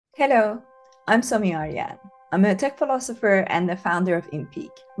Hello, I'm Somi Aryan. I'm a tech philosopher and the founder of InPeak.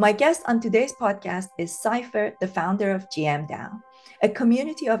 My guest on today's podcast is Cypher, the founder of GMDAO, a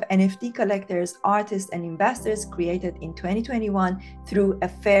community of NFT collectors, artists, and investors created in 2021 through a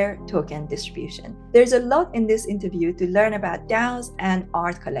fair token distribution. There's a lot in this interview to learn about DAOs and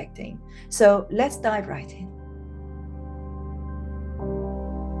art collecting. So let's dive right in.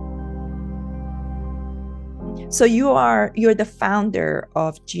 So you're the founder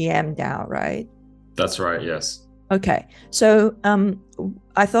of GMDAO, right? That's right, yes. Okay, so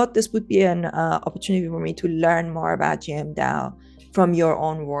I thought this would be an opportunity for me to learn more about GMDAO from your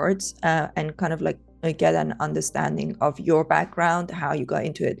own words and kind of like get an understanding of your background, how you got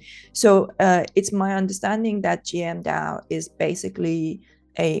into it. So it's my understanding that GMDAO is basically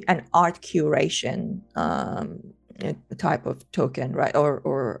an art curation type of token, right?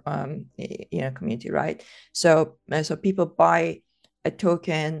 Or community, right? So people buy a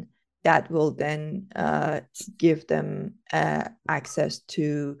token that will then give them access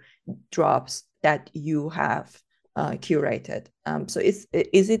to drops that you have curated. So is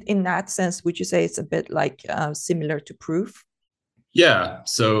it in that sense, would you say it's a bit like similar to proof? Yeah.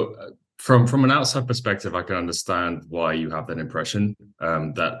 So from an outside perspective, I can understand why you have that impression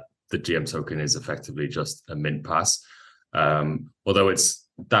that the GM token is effectively just a mint pass, although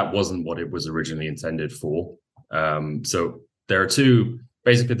that wasn't what it was originally intended for. So there are two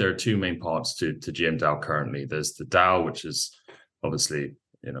main parts to GM currently. There's the DAO, which is obviously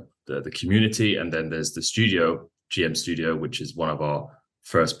the community, and then there's the studio, GM Studio, which is one of our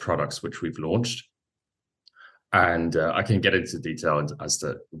first products which we've launched. And I can get into detail as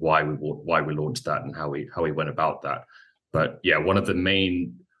to why we launched that and how we went about that. But yeah, one of the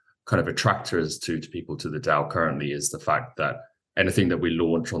main kind of attractors to people to the DAO currently is the fact that anything that we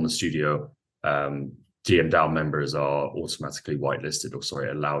launch on the studio, GM DAO members are automatically whitelisted,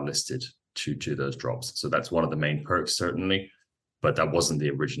 allow listed to those drops. So that's one of the main perks, certainly, but that wasn't the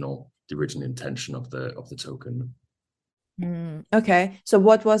original intention of the token. Okay, so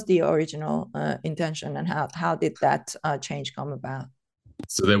what was the original intention, and how did that change come about?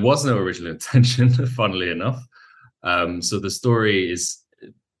 So there was no original intention, funnily enough. So the story is,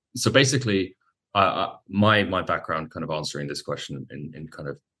 so basically, my background, kind of answering this question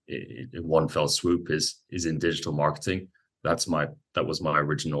in one fell swoop, is in digital marketing. That was my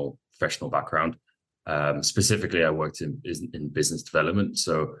original professional background. Specifically, I worked in business development.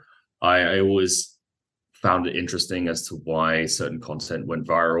 So I always found it interesting as to why certain content went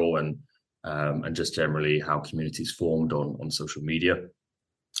viral and just generally how communities formed on social media.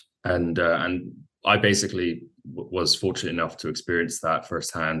 And I basically was fortunate enough to experience that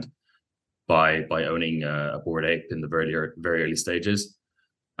firsthand by owning a Bored Ape in the very early stages.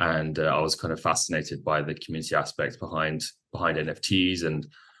 And I was kind of fascinated by the community aspect behind NFTs,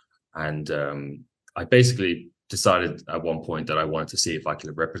 and I basically decided at one point that I wanted to see if I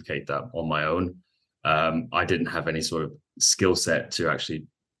could replicate that on my own. I didn't have any sort of skill set to actually,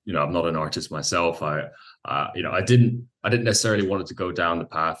 I'm not an artist myself. I didn't necessarily want to go down the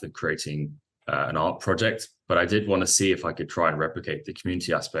path of creating an art project, but I did want to see if I could try and replicate the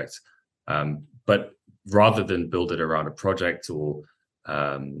community aspect. But rather than build it around a project or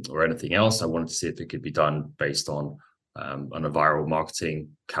anything else, I wanted to see if it could be done based on a viral marketing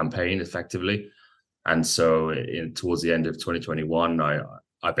campaign effectively. And so towards the end of 2021,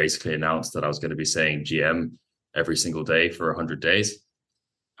 I basically announced that I was going to be saying GM every single day for 100 days.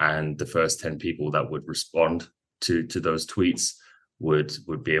 And the first 10 people that would respond to those tweets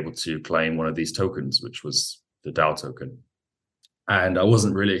would be able to claim one of these tokens, which was the DAO token. And I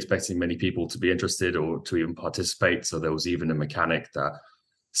wasn't really expecting many people to be interested or to even participate. So there was even a mechanic that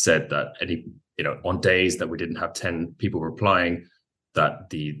said that on days that we didn't have 10 people replying,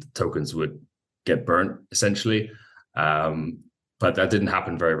 that the tokens would get burnt essentially. But that didn't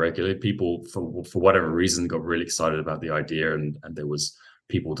happen very regularly. People, for whatever reason, got really excited about the idea, and there was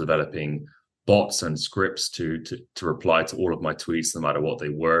people developing bots and scripts to reply to all of my tweets, no matter what they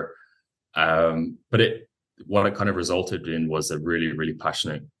were. But what it kind of resulted in was a really, really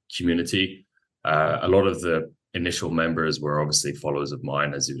passionate community. A lot of the initial members were obviously followers of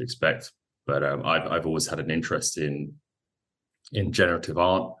mine, as you'd expect. But I've always had an interest in generative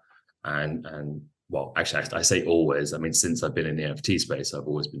art, and well, actually, I say always. I mean, since I've been in the NFT space, I've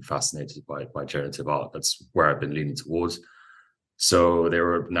always been fascinated by generative art. That's where I've been leaning towards. So there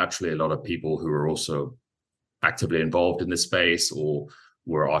were naturally a lot of people who were also actively involved in this space or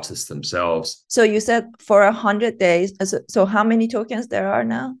were artists themselves. So you said for 100 days. So how many tokens there are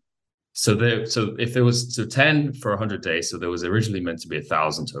now? So if there was 10 for 100 days, so there was originally meant to be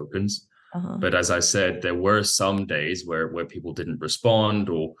 1,000 tokens. But as I said, there were some days where people didn't respond,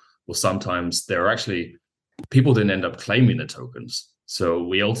 or or sometimes there are actually people didn't end up claiming the tokens. So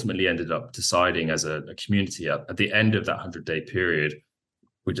we ultimately ended up deciding as a community at the end of that 100-day period,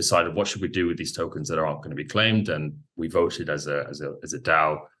 we decided what should we do with these tokens that aren't going to be claimed, and we voted as a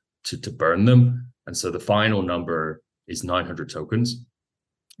DAO to burn them. And so the final number is 900 tokens.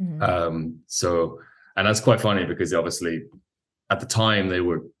 So, and that's quite funny because obviously at the time they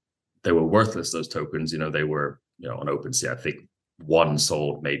were worthless, those tokens. They were, on OpenSea, I think one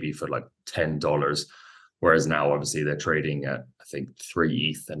sold maybe for like $10, whereas now obviously they're trading at, I think, 3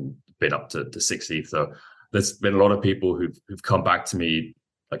 ETH and been up to 6 ETH. So there's been a lot of people who've come back to me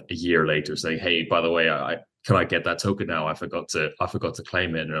like a year later saying, hey, by the way, can I get that token now? I forgot to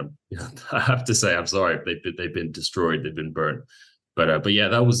claim it. And I have to say, I'm sorry, they've been destroyed, they've been burnt. But yeah,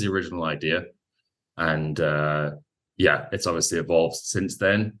 that was the original idea. And yeah, it's obviously evolved since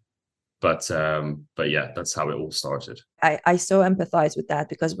then. But yeah, that's how it all started. I so empathize with that,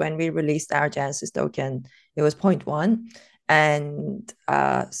 because when we released our Genesis token, it was 0.1, and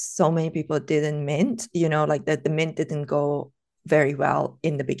so many people didn't mint, like the mint didn't go very well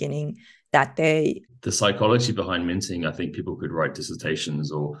in the beginning that day. The psychology behind minting, I think people could write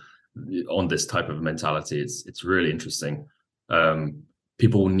dissertations or on this type of mentality. It's really interesting.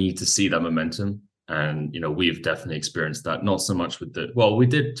 People need to see that momentum. And, we've definitely experienced that, not so much with we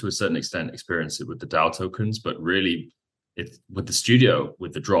did to a certain extent experience it with the DAO tokens, but really with the studio,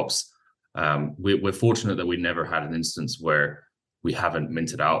 with the drops, we're fortunate that we never had an instance where we haven't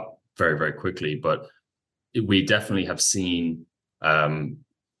minted out very, very quickly. But we definitely have seen,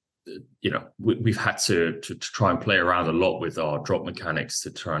 we've had to try and play around a lot with our drop mechanics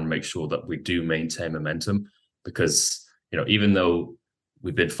to try and make sure that we do maintain momentum, because, even though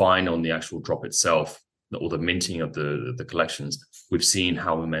we've been fine on the actual drop itself or the minting of the collections, we've seen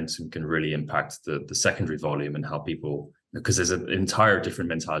how momentum can really impact the secondary volume and how people, because there's an entire different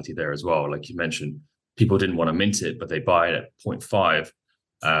mentality there as well. Like you mentioned, people didn't want to mint it, but they buy it at 0.5.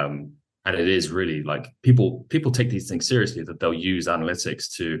 And it is really like people take these things seriously, that they'll use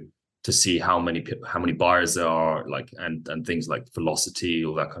analytics to see how many buyers there are, like, and things like velocity,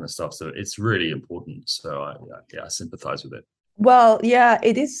 all that kind of stuff. So it's really important. So I sympathize with it. Well, yeah,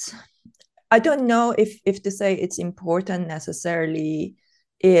 it is. I don't know if to say it's important necessarily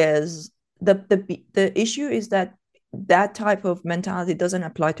is the issue is that type of mentality doesn't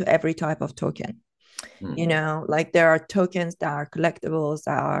apply to every type of token. Like there are tokens that are collectibles,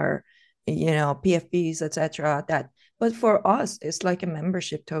 that are, PFPs, etc. But for us, it's like a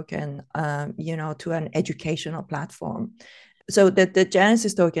membership token, to an educational platform. So the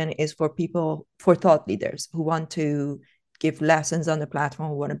Genesis token is for people, for thought leaders who want to give lessons on the platform,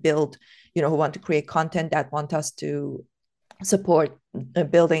 who want to build, who want to create content, that want us to support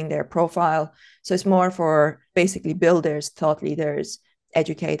building their profile. So it's more for basically builders, thought leaders,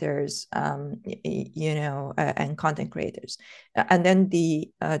 educators, and content creators. And then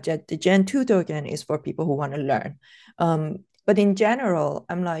the Gen 2 token is for people who want to learn. But in general,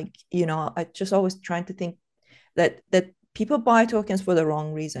 I'm like, I just always trying to think that people buy tokens for the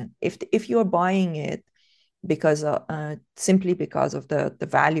wrong reason. If you're buying it because simply because of the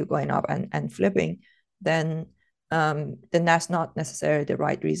value going up and flipping, then that's not necessarily the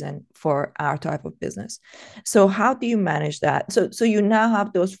right reason for our type of business. So how do you manage that? So you now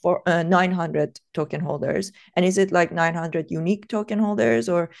have those 900 token holders, and is it like 900 unique token holders?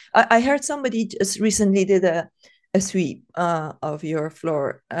 Or I heard somebody just recently did a sweep of your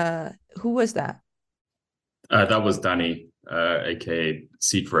floor. Who was that? That was Danny, aka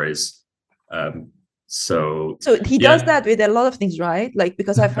Seed Phrase. So he does that with a lot of things, right? Like,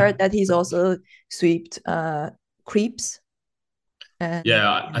 because I've heard that he's also sweeped creeps.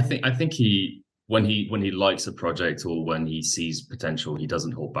 I think he when he likes a project or when he sees potential, he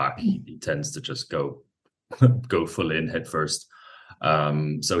doesn't hold back. He tends to just go full in head first.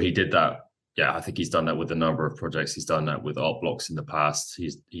 So he did that. Yeah, I think he's done that with a number of projects. He's done that with Art Blocks in the past.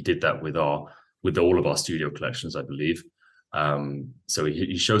 He did that with all of our studio collections, I believe. So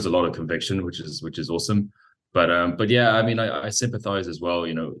he shows a lot of conviction, which is awesome. But yeah, I mean, I sympathize as well.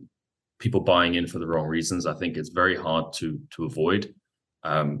 People buying in for the wrong reasons. I think it's very hard to avoid.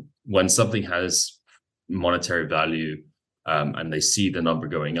 When something has monetary value, and they see the number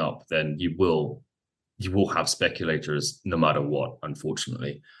going up, then you will have speculators no matter what,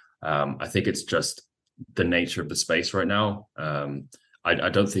 unfortunately. I think it's just the nature of the space right now. I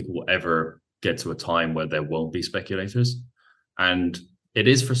don't think we'll ever get to a time where there won't be speculators. And it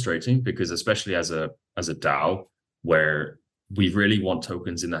is frustrating because, especially as a DAO, where we really want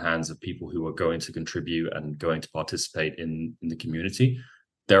tokens in the hands of people who are going to contribute and going to participate in the community,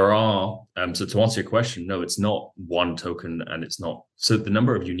 There are, so to answer your question, no, it's not one token, and it's not, so the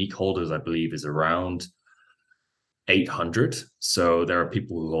number of unique holders, I believe, is around 800. So there are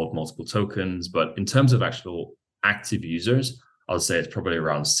people who hold multiple tokens, but in terms of actual active users, I would say it's probably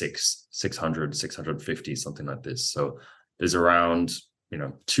around 600, 650, something like this. So there's around,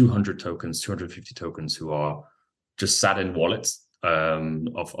 200 tokens, 250 tokens who are just sat in wallets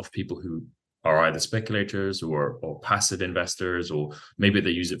of people who are either speculators or passive investors, or maybe they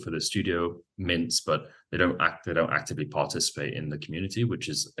use it for the studio mints, but they don't actively participate in the community, which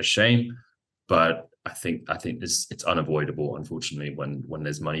is a shame. But I think it's unavoidable. Unfortunately, when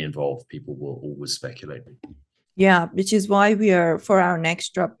there's money involved, people will always speculate. Yeah, which is why for our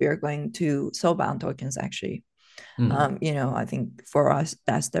next drop, we are going to soulbound tokens actually. I think for us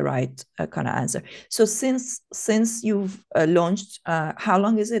that's the right kind of answer. So since you've launched, how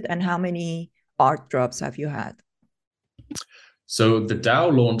long is it, and how many art drops have you had? So the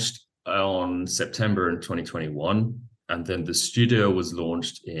DAO launched on September in 2021, and then the studio was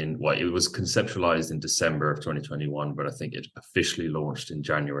launched it was conceptualized in December of 2021, but I think it officially launched in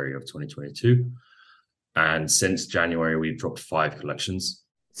January of 2022. And since January, we've dropped 5 collections.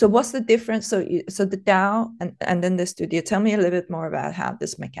 So what's the difference? So the DAO and then the studio. Tell me a little bit more about how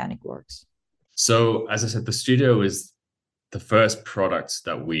this mechanic works. So as I said, the studio is the first product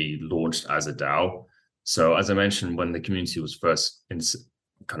that we launched as a DAO. So as I mentioned, when the community was first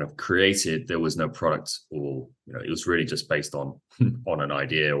kind of created, there was no product, or it was really just based on an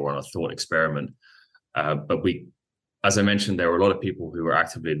idea or on a thought experiment. But as I mentioned, there were a lot of people who were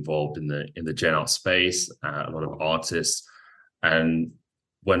actively involved in the Gen Art space, a lot of artists, and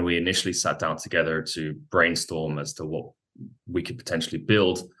when we initially sat down together to brainstorm as to what we could potentially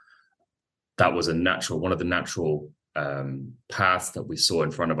build, that was one of the natural paths that we saw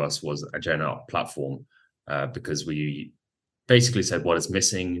in front of us was a Gen Art platform, because we basically said what is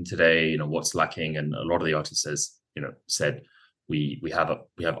missing today, what's lacking, and a lot of the artists said we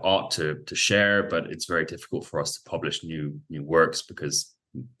have art to share, but it's very difficult for us to publish new works because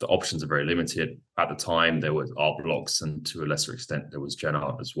the options are very limited. At the time, there was Art Blocks, and to a lesser extent, there was Gen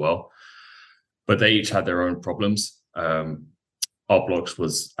Art as well. But they each had their own problems. Art Blocks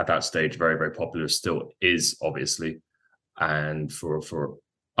was at that stage very, very popular, still is, obviously. And for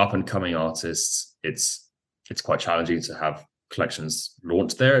up and coming artists, it's quite challenging to have collections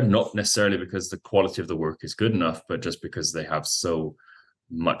launched there, not necessarily because the quality of the work is good enough, but just because they have so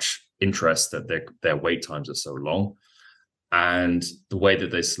much interest that their wait times are so long. And the way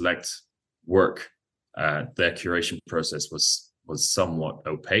that they select work, their curation process was somewhat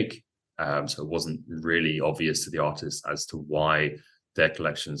opaque. So it wasn't really obvious to the artists as to why their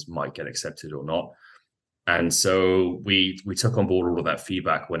collections might get accepted or not. And so we took on board all of that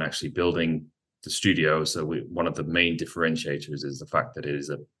feedback when actually building the studio. So one of the main differentiators is the fact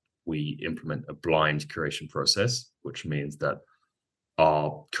that we implement a blind curation process, which means that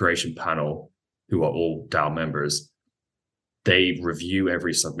our curation panel, who are all DAO members, they review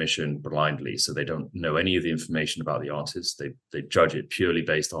every submission blindly. So they don't know any of the information about the artist. They judge it purely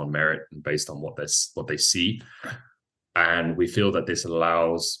based on merit and based on what they see. And we feel that this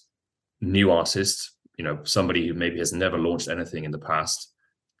allows new artists, somebody who maybe has never launched anything in the past,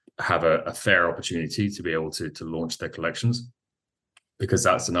 have a fair opportunity to be able to launch their collections. Because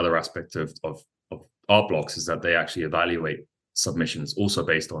that's another aspect of Art Blocks, is that they actually evaluate submissions also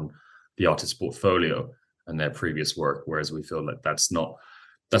based on the artist's portfolio and their previous work, whereas we feel that that's not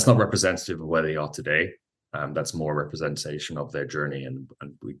representative of where they are today. That's more a representation of their journey, and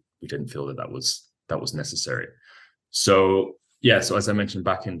we didn't feel that was necessary. So so as I mentioned,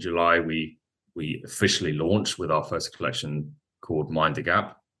 back in July, we officially launched with our first collection called Mind the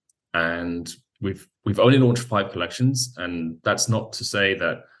Gap, and we've only launched 5 collections, and that's not to say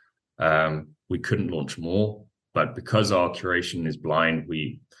that we couldn't launch more, but because our curation is blind,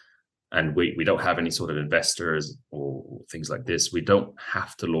 we don't have any sort of investors or things like this. We don't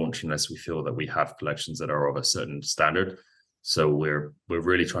have to launch unless we feel that we have collections that are of a certain standard. So we're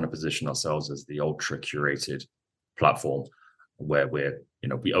really trying to position ourselves as the ultra curated platform, where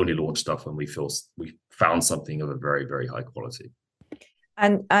we only launch stuff when we feel we found something of a very, very high quality.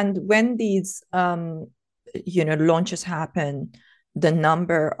 And when these launches happen, the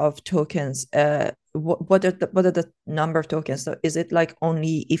number of tokens, what are the number of tokens? So is it like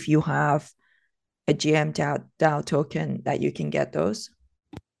only if you have a GM DAO token that you can get those?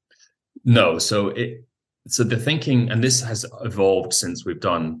 No. So the thinking, and this has evolved since we've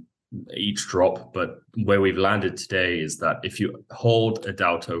done each drop, but where we've landed today is that if you hold a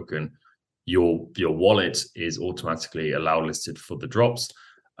DAO token, your wallet is automatically allow listed for the drops.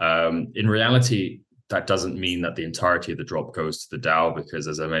 In reality, that doesn't mean that the entirety of the drop goes to the DAO, because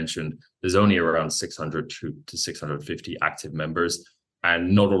as I mentioned, there's only around 600 to 650 active members,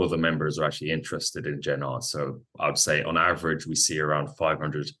 and not all of the members are actually interested in Gen Art. So I would say on average, we see around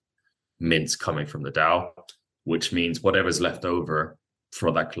 500 mints coming from the DAO, which means whatever's left over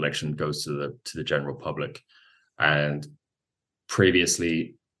for that collection goes to the general public. And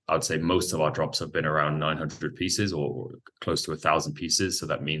previously, I would say most of our drops have been around 900 pieces or close to 1,000 pieces. So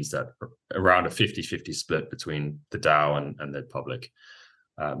that means that around a 50-50 split between the DAO and the public.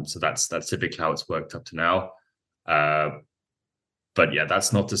 So that's typically how it's worked up to now. But yeah,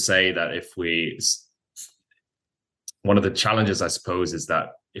 that's not to say that one of the challenges, I suppose, is that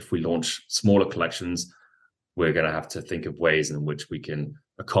if we launch smaller collections, we're going to have to think of ways in which we can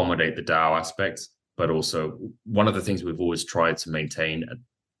accommodate the DAO aspect. But also, one of the things we've always tried to maintain,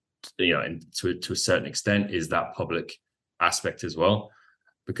 and to a certain extent, is that public aspect as well.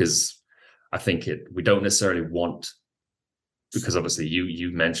 Because I think we don't necessarily want, because obviously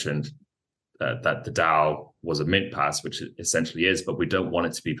you mentioned that the DAO was a mint pass, which it essentially is, but we don't want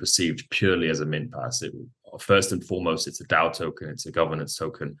it to be perceived purely as a mint pass. First and foremost, it's a DAO token, it's a governance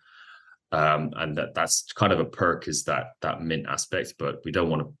token. And that's kind of a perk, is that mint aspect, but we don't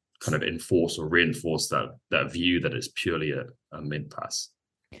want to kind of enforce or reinforce that view that it's purely a mint pass.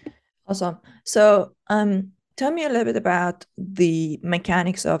 Awesome. So tell me a little bit about the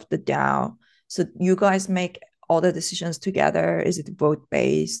mechanics of the DAO. So you guys make all the decisions together? Is it vote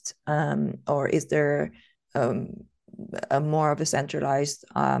based, or is there a more of a centralized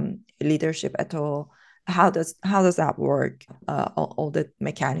leadership at all? How does that work? All the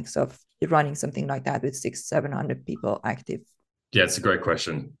mechanics of running something like that with 600-700 people active. Yeah, it's a great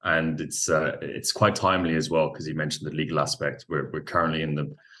question, and it's quite timely as well, because you mentioned the legal aspect. We're currently in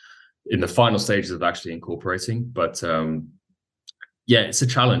the final stages of actually incorporating, but yeah, it's a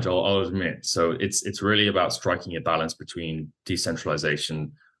challenge, I'll admit. So it's really about striking a balance between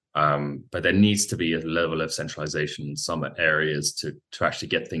decentralization, but there needs to be a level of centralization in some areas to actually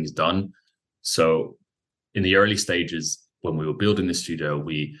get things done. So in the early stages, when we were building the studio,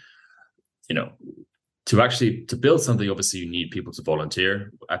 to build something, obviously you need people to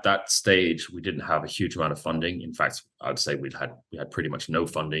volunteer. At that stage, we didn't have a huge amount of funding. In fact, I'd say we had pretty much no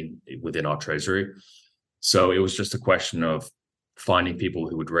funding within our treasury. So it was just a question of finding people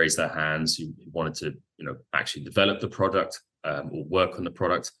who would raise their hands, who wanted to, actually develop the product or work on the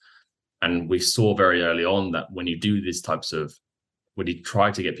product. And we saw very early on that when you do these when you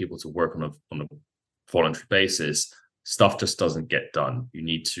try to get people to work on a voluntary basis, stuff just doesn't get done. You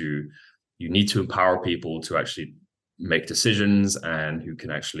need to empower people to actually make decisions, and who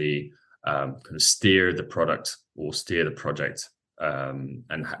can actually kind of steer the product or steer the project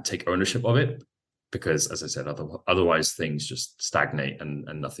and take ownership of it. Because, as I said, otherwise things just stagnate and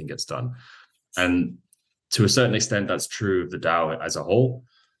nothing gets done. And to a certain extent, that's true of the DAO as a whole.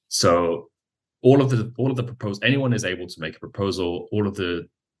 So all of the proposed, anyone is able to make a proposal. All of the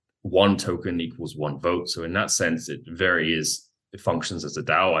one token equals one vote. So in that sense, it functions as a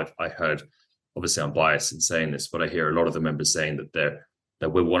DAO. I heard, obviously I'm biased in saying this, but I hear a lot of the members saying that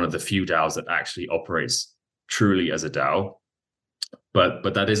we're one of the few DAOs that actually operates truly as a DAO.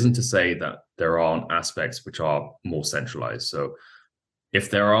 But that isn't to say that there aren't aspects which are more centralized. So if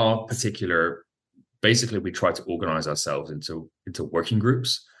there are basically we try to organize ourselves into working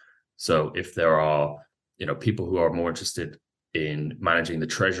groups. So if there are, people who are more interested in managing the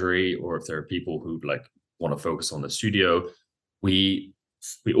treasury, or if there are people who want to focus on the studio, we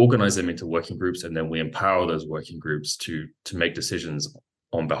organize them into working groups, and then we empower those working groups to make decisions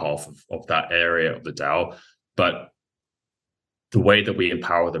on behalf of that area of the DAO. But the way that we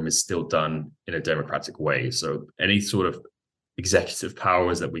empower them is still done in a democratic way. So any sort of executive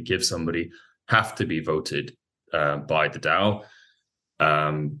powers that we give somebody have to be voted by the DAO.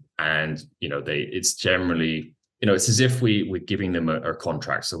 And, it's generally, it's as if we're giving them a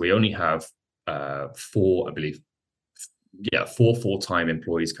contract. So we only have 4, I believe, 4 full-time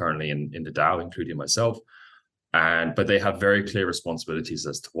employees currently in the DAO, including myself. But they have very clear responsibilities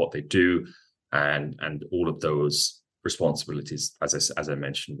as to what they do, and all of those responsibilities, as I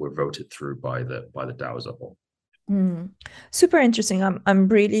mentioned, were voted through by the DAO as a whole. Super interesting. I'm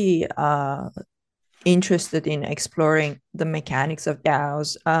really interested in exploring the mechanics of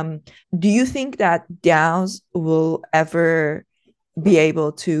DAOs. Do you think that DAOs will ever be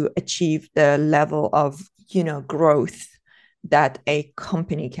able to achieve the level of growth that a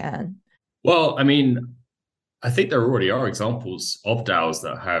company can? Well, I think there already are examples of DAOs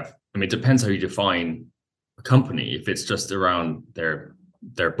that have. It depends how you define a company. If it's just around their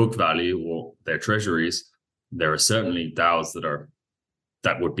book value or their treasuries, there are certainly DAOs that are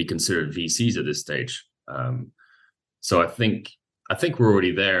that would be considered VCs at this stage. So I think we're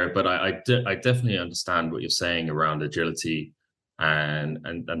already there, but I definitely understand what you're saying around agility and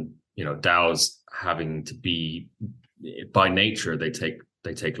DAOs having to be, by nature, they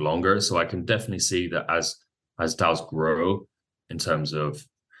take longer. So I can definitely see that as DAOs grow in terms of,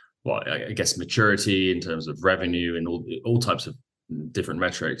 well, I guess maturity, in terms of revenue, and all types of different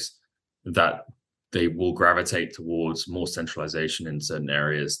metrics, that they will gravitate towards more centralization in certain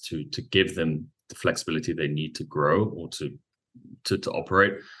areas to give them the flexibility they need to grow or to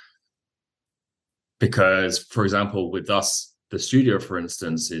operate. Because, for example, with us, the studio, for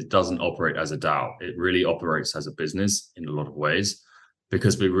instance, it doesn't operate as a DAO. It really operates as a business in a lot of ways,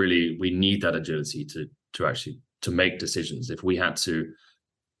 because we need that agility to actually make decisions. If we had to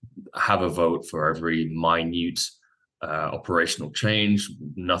have a vote for every minute operational change,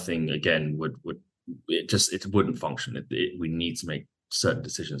 nothing again would it wouldn't function. We need to make certain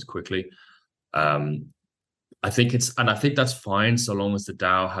decisions quickly. I think that's fine, so long as the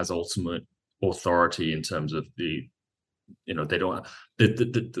DAO has ultimate authority in terms of they don't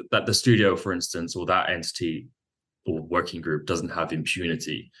that the studio, for instance, or that entity or working group doesn't have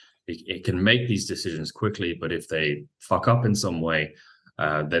impunity. It can make these decisions quickly, but if they fuck up in some way,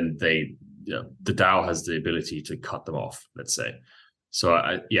 then the DAO has the ability to cut them off, let's say. So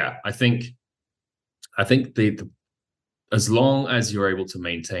I think as long as you're able to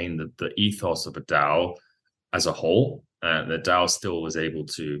maintain the ethos of a DAO as a whole, the DAO still is able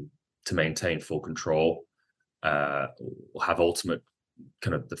to maintain full control, have ultimate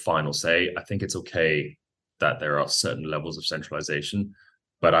kind of the final say. I think it's okay that there are certain levels of centralization,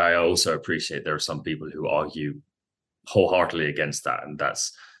 but I also appreciate there are some people who argue wholeheartedly against that,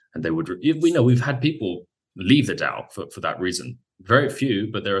 and they would. We know we've had people leave the DAO for that reason. Very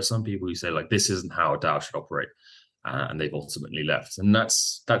few, but there are some people who say, like, this isn't how a DAO should operate, and they've ultimately left, and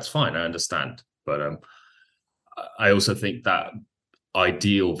that's fine. I understand, but I also think that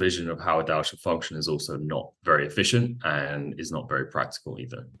ideal vision of how a DAO should function is also not very efficient and is not very practical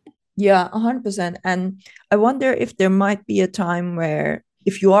either. Yeah, 100%. And I wonder if there might be a time where,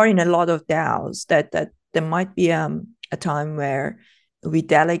 if you are in a lot of DAOs, that there might be a time where we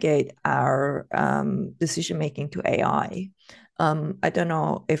delegate our decision making to AI. I don't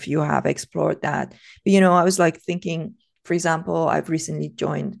know if you have explored that, but I was like thinking, for example, I've recently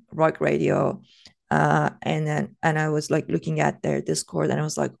joined Rock Radio, and I was like looking at their Discord, and I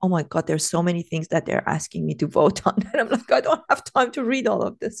was like, oh my God, there's so many things that they're asking me to vote on, and I'm like, I don't have time to read all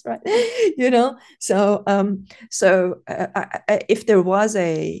of this, right? So if there was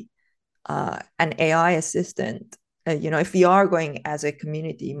an AI assistant, if we are going as a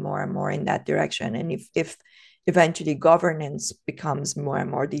community more and more in that direction, and if eventually governance becomes more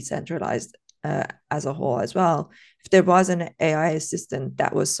and more decentralized as a whole as well, if there was an AI assistant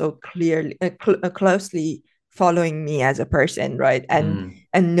that was so clearly closely following me as a person, right, and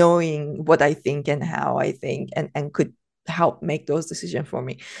knowing what I think and how I think, and could help make those decisions for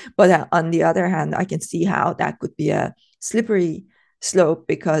me. But on the other hand, I can see how that could be a slippery slope,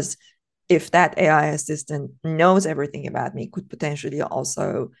 because if that AI assistant knows everything about me, could potentially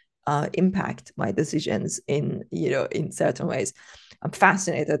also impact my decisions in certain ways. I'm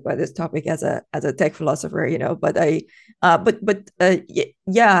fascinated by this topic as a tech philosopher, but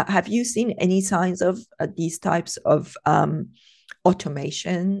have you seen any signs of these types of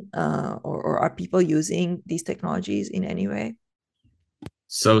automation, or are people using these technologies in any way?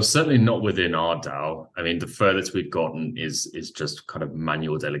 So certainly not within our DAO. I mean, the furthest we've gotten is just kind of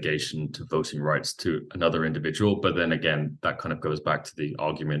manual delegation to voting rights to another individual. But then again, that kind of goes back to the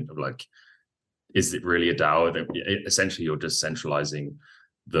argument of, like, is it really a DAO? Essentially, you're just centralizing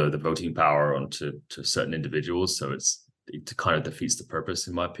the voting power onto certain individuals. So it kind of defeats the purpose,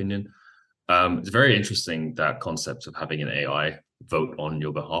 in my opinion. It's very interesting, that concept of having an AI vote on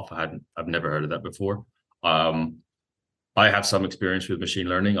your behalf. I've never heard of that before. I have some experience with machine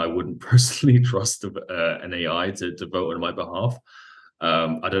learning. I wouldn't personally trust an AI to vote on my behalf.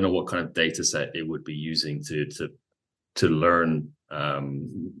 I don't know what kind of data set it would be using to learn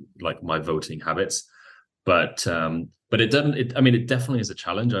like my voting habits, but it doesn't. It definitely is a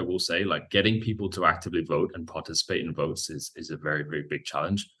challenge. I will say, like, getting people to actively vote and participate in votes is a very, very big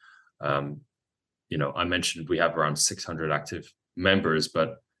challenge. I mentioned we have around 600 active members,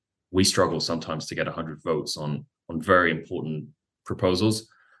 but we struggle sometimes to get 100 votes on very important proposals.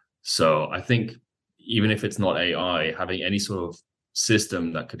 So I think even if it's not AI, having any sort of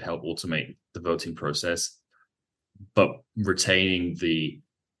system that could help automate the voting process, but retaining the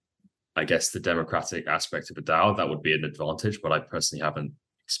democratic aspect of a DAO, that would be an advantage. But I personally haven't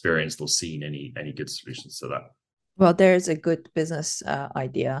experienced or seen any good solutions to that. Well, there's a good business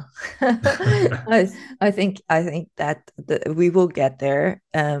idea. I think that we will get there.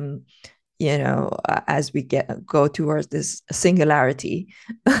 As we go towards this singularity,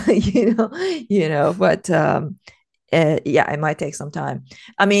 you know, But yeah, it might take some time.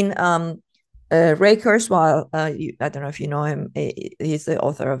 I mean, Ray Kurzweil, I don't know if you know him. He's the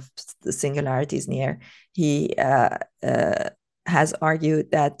author of The Singularity is Near. He has argued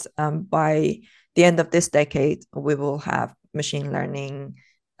that by the end of this decade, we will have machine learning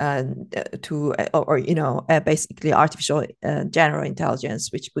basically artificial general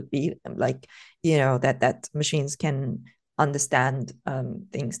intelligence, which would be like, that machines can understand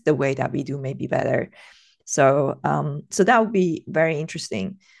things the way that we do, maybe better. So that would be very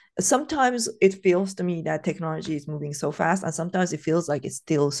interesting. Sometimes it feels to me that technology is moving so fast, and sometimes it feels like it's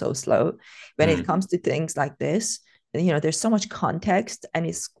still so slow when it comes to things like this. There's so much context, and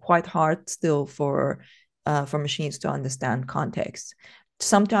it's quite hard still for machines to understand context.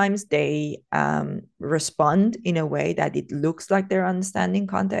 Sometimes they respond in a way that it looks like they're understanding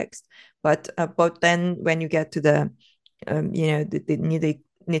context, but then when you get to the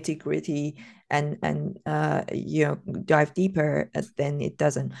nitty gritty and dive deeper, then it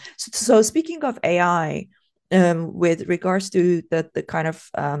doesn't. So speaking of AI, with regards to the kind of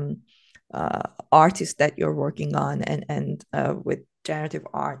artist that you're working on and with generative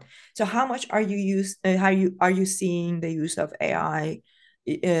art, so how much are you seeing the use of AI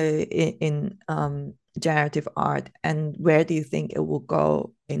in generative art, and where do you think it will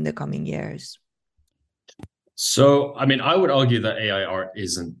go in the coming years? So, I mean, I would argue that AI art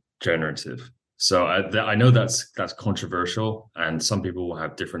isn't generative. So I know that's controversial, and some people will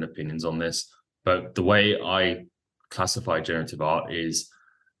have different opinions on this. But the way I classify generative art is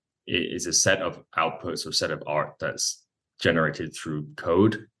a set of outputs or set of art that's generated through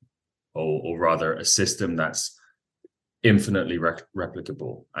code, or rather a system that's infinitely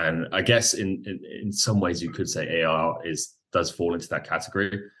replicable. And I guess in some ways you could say AI does fall into that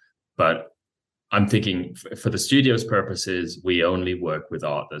category, but I'm thinking for the studio's purposes, we only work with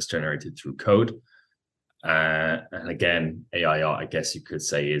art that's generated through code. And again, AI art, I guess you could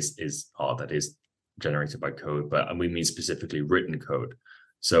say, is art that is generated by code, and we mean specifically written code.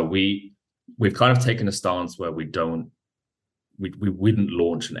 So we've kind of taken a stance where we wouldn't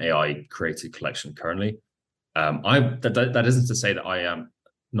launch an AI created collection currently. That isn't to say that I am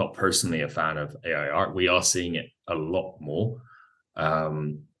not personally a fan of AI art. We are seeing it a lot more.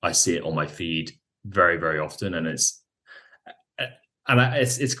 I see it on my feed very, very often, and it's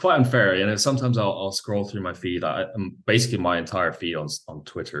quite unfair. Sometimes I'll scroll through my feed. Basically my entire feed on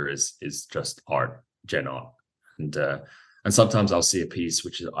Twitter is just art, gen art, and sometimes I'll see a piece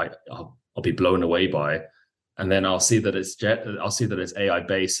which I'll be blown away by, and then I'll see that it's AI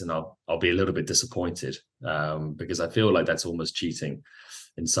based, and I'll be a little bit disappointed because I feel like that's almost cheating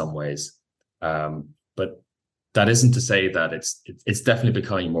in some ways. But that isn't to say that it's definitely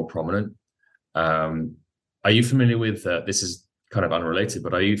becoming more prominent. Are you familiar with this is kind of unrelated,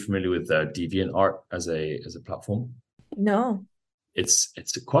 but are you familiar with DeviantArt as a platform? No. It's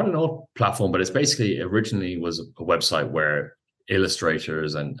quite an old platform, but it's basically originally was a website where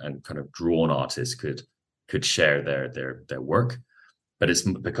illustrators and kind of drawn artists could share their work, but it's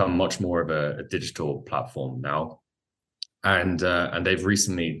become much more of a digital platform now, and they've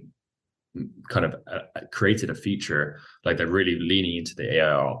recently kind of created a feature, like they're really leaning into the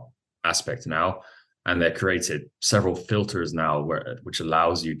AI aspect now, and they created several filters now which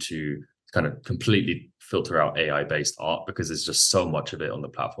allows you to kind of completely filter out AI based art, because there's just so much of it on the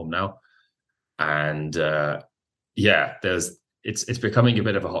platform now. And yeah, it's becoming a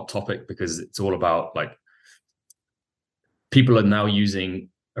bit of a hot topic, because it's all about, like, people are now using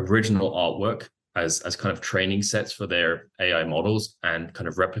original artwork as kind of training sets for their AI models, and kind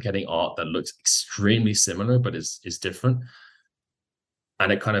of replicating art that looks extremely similar but is different.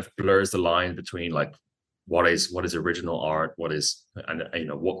 And it kind of blurs the line between, like, what is original art, what does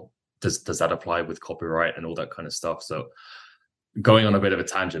that apply with copyright and all that kind of stuff. So going on a bit of a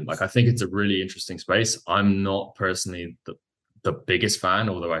tangent, like, I think it's a really interesting space. I'm not personally the biggest fan,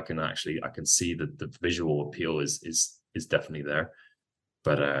 although I can see that the visual appeal is definitely there.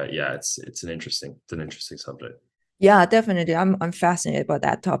 But yeah, it's an interesting subject. Yeah, definitely. I'm fascinated by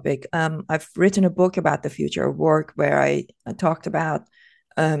that topic. I've written a book about the future of work where I talked about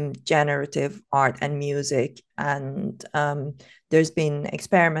generative art and music, and there's been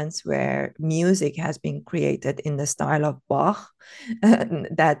experiments where music has been created in the style of Bach,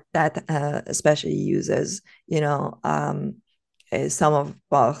 that especially uses some of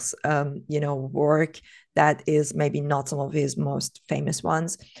Bach's work that is maybe not some of his most famous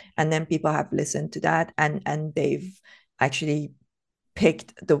ones, and then people have listened to that, and they've actually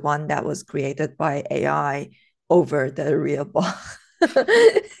picked the one that was created by AI over the real Bach.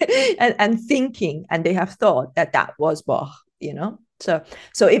 and thinking, and they have thought that that was Bach,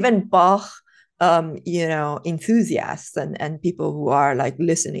 so even Bach enthusiasts and people who are like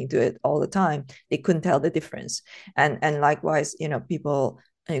listening to it all the time, they couldn't tell the difference. And likewise, people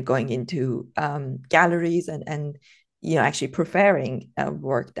going into galleries and actually preferring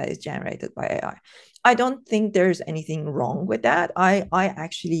work that is generated by AI. I don't think there's anything wrong with that. I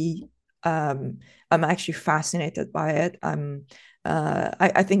actually I'm actually fascinated by it.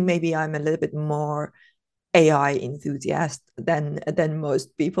 I think maybe I'm a little bit more AI enthusiast than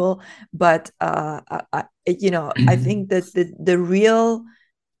most people, but I think that the real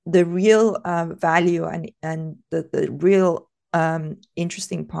value and the real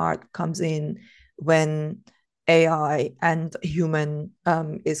interesting part comes in when AI and human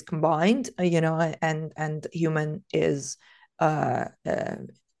is combined, and human is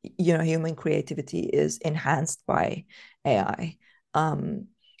human creativity is enhanced by AI.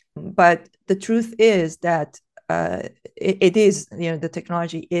 But the truth is that it is, the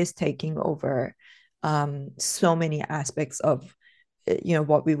technology is taking over so many aspects of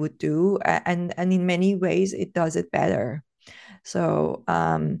what we would do, and in many ways it does it better. So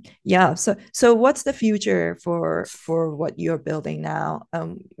yeah, so what's the future for what you're building now?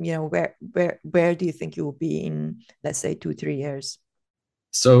 Where do you think you will be in, let's say, 2-3 years?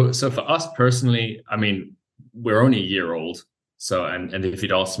 So for us personally, I mean, we're only a year old. So and if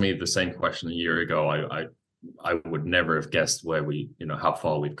you'd asked me the same question a year ago, I would never have guessed where how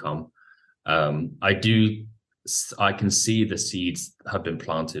far we've come. I can see the seeds have been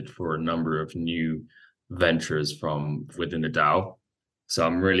planted for a number of new ventures from within the DAO. So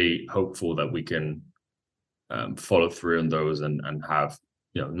I'm really hopeful that we can follow through on those and have,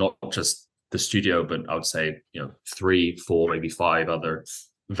 not just the studio, but I would say, 3, 4, maybe 5 other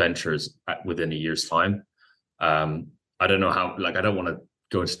ventures within a year's time. I don't know how, I don't want to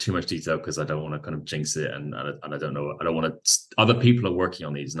go into too much detail because I don't want to kind of jinx it, and I don't know, I don't want to. Other people are working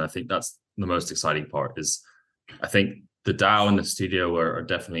on these, and I think that's the most exciting part. Is I think the DAO and the studio are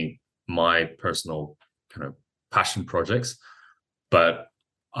definitely my personal kind of passion projects, but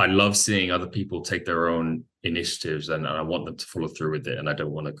I love seeing other people take their own initiatives, and I want them to follow through with it, and I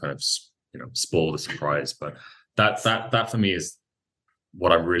don't want to kind of spoil the surprise. But that for me is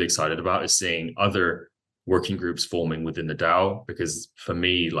what I'm really excited about, is seeing other working groups forming within the DAO, because for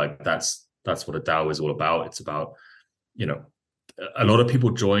me, that's what a DAO is all about. It's about, a lot of people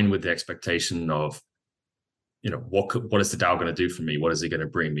join with the expectation of, what is the DAO going to do for me? What is it going to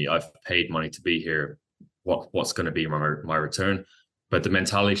bring me? I've paid money to be here. What's going to be my return? But the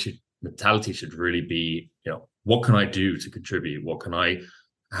mentality should really be, what can I do to contribute?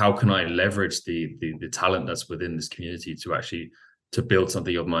 How can I leverage the talent that's within this community to build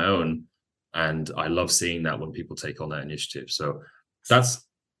something of my own? And I love seeing that when people take on that initiative. So that's,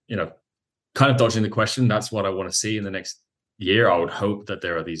 kind of dodging the question. That's what I want to see in the next year. I would hope that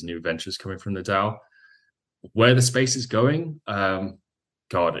there are these new ventures coming from the DAO. Where the space is going,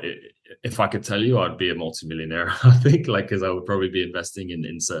 God, if I could tell you, I'd be a multimillionaire. I think, because I would probably be investing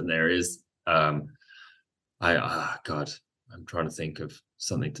in certain areas. God, I'm trying to think of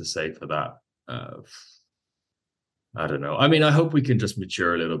something to say for that. I don't know. I mean, I hope we can just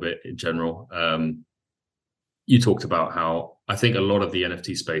mature a little bit in general. You talked about how I think a lot of the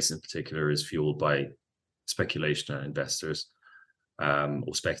NFT space in particular is fueled by speculation and investors,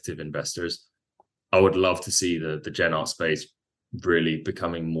 or speculative investors. I would love to see the Gen Art space really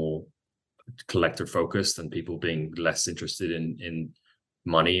becoming more collector focused, and people being less interested in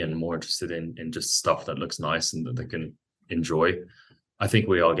money and more interested in just stuff that looks nice and that they can enjoy. I think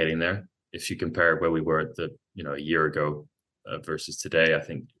we are getting there. If you compare where we were at a year ago versus today, I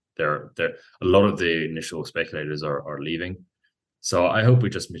think there a lot of the initial speculators are leaving. So I hope we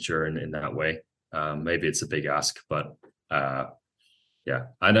just mature in that way. Maybe it's a big ask, but yeah.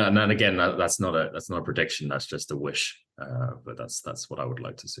 And then again, that's not a prediction. That's just a wish. But that's what I would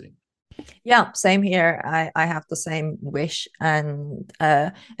like to see. Yeah, same here. I have the same wish, and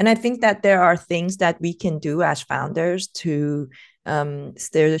I think that there are things that we can do as founders to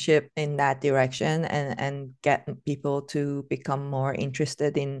steer the ship in that direction, and get people to become more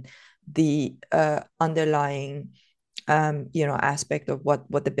interested in the underlying aspect of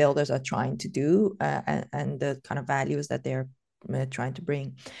what the builders are trying to do, and the kind of values that they're trying to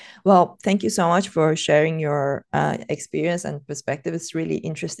bring. Well, thank you so much for sharing your experience and perspective. It's really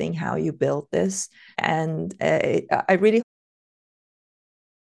interesting how you built this, and I really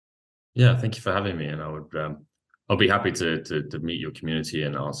Yeah, thank you for having me, and I'll be happy to meet your community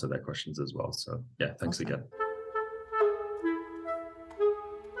and answer their questions as well. So yeah, thanks Awesome. again.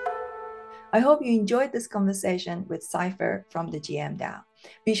 I hope you enjoyed this conversation with Cypher from the GM DAO.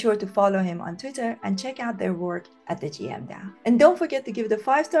 Be sure to follow him on Twitter and check out their work at the GM DAO. And don't forget to give the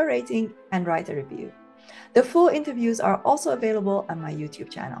 5-star rating and write a review. The full interviews are also available on my YouTube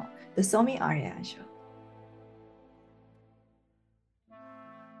channel, The Somi Aryan Show.